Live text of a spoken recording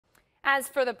As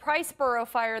for the Priceboro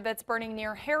fire that's burning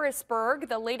near Harrisburg,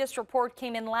 the latest report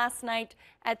came in last night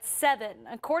at 7.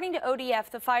 According to ODF,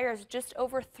 the fire is just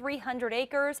over 300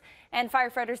 acres, and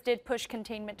firefighters did push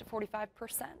containment to 45%.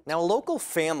 Now, a local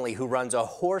family who runs a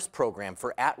horse program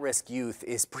for at-risk youth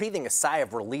is breathing a sigh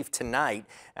of relief tonight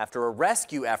after a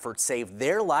rescue effort saved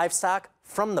their livestock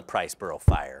from the Priceboro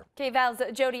fire. KVAL's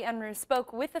Jodi Unruh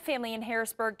spoke with the family in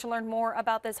Harrisburg to learn more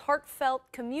about this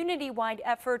heartfelt community-wide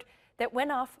effort that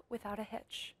went off without a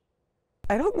hitch.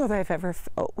 I don't know that I've ever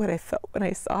felt what I felt when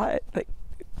I saw it, like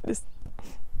just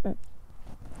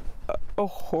a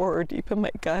horror deep in my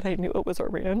gut. I knew it was a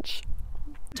ranch.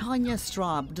 Tanya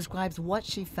Straub describes what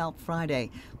she felt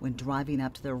Friday when driving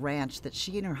up to the ranch that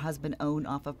she and her husband own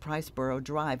off of Priceboro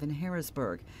Drive in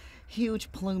Harrisburg.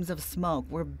 Huge plumes of smoke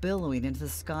were billowing into the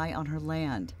sky on her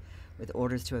land. With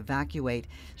orders to evacuate,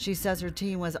 she says her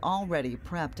team was already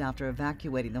prepped after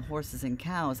evacuating the horses and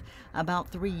cows about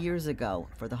 3 years ago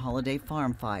for the holiday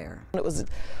farm fire. It was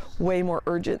way more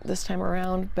urgent this time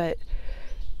around, but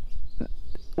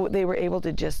they were able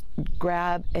to just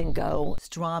grab and go.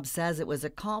 Straub says it was a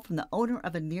call from the owner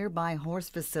of a nearby horse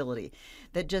facility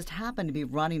that just happened to be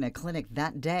running a clinic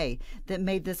that day that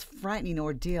made this frightening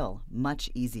ordeal much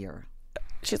easier.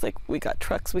 She's like, we got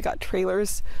trucks, we got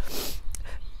trailers.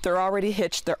 They're already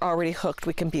hitched, they're already hooked,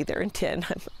 we can be there in 10.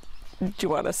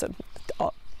 Joanna said,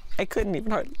 oh, I couldn't even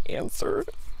hardly answer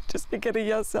just to get a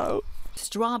yes out.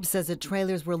 Straub says the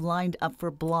trailers were lined up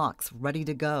for blocks, ready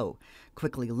to go,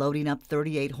 quickly loading up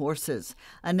 38 horses.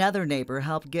 Another neighbor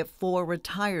helped get 4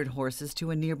 retired horses to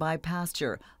a nearby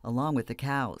pasture, along with the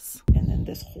cows. And then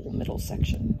this whole middle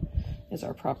section is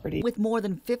our property. With more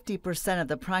than 50% of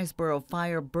the Priceboro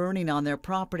fire burning on their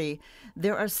property,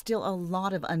 there are still a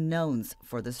lot of unknowns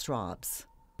for the Straubs.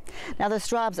 Now, the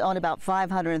Straubs own about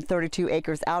 532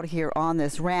 acres out here on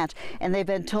this ranch, and they've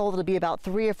been told it'll be about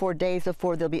 3 or 4 days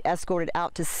before they'll be escorted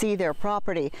out to see their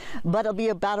property. But it'll be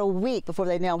about a week before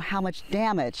they know how much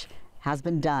damage has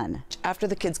been done. After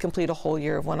the kids complete a whole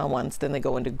year of one-on-ones, then they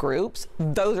go into groups.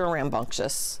 Those are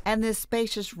rambunctious. And this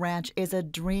spacious ranch is a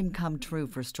dream come true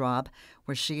for Straub,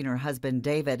 where she and her husband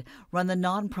David run the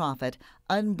nonprofit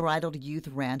Unbridled Youth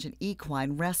Ranch and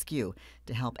Equine Rescue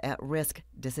to help at-risk,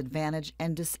 disadvantaged,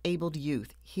 and disabled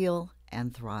youth heal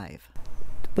and thrive.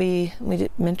 We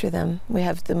mentor them. We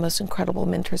have the most incredible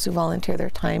mentors who volunteer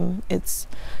their time. It's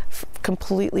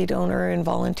completely donor and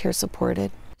volunteer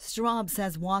supported. Straub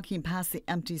says walking past the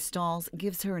empty stalls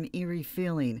gives her an eerie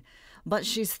feeling, but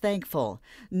she's thankful,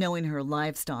 knowing her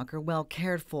livestock are well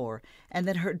cared for and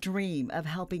that her dream of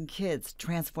helping kids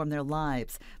transform their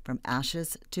lives from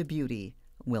ashes to beauty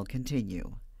will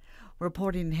continue.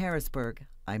 Reporting in Harrisburg,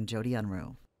 I'm Jodi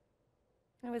Unruh.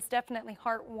 It was definitely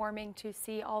heartwarming to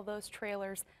see all those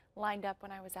trailers lined up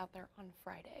when I was out there on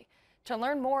Friday. To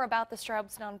learn more about the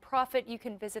Straubs nonprofit, you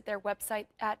can visit their website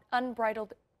at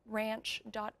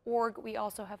unbridledranch.org. We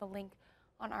also have a link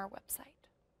on our website.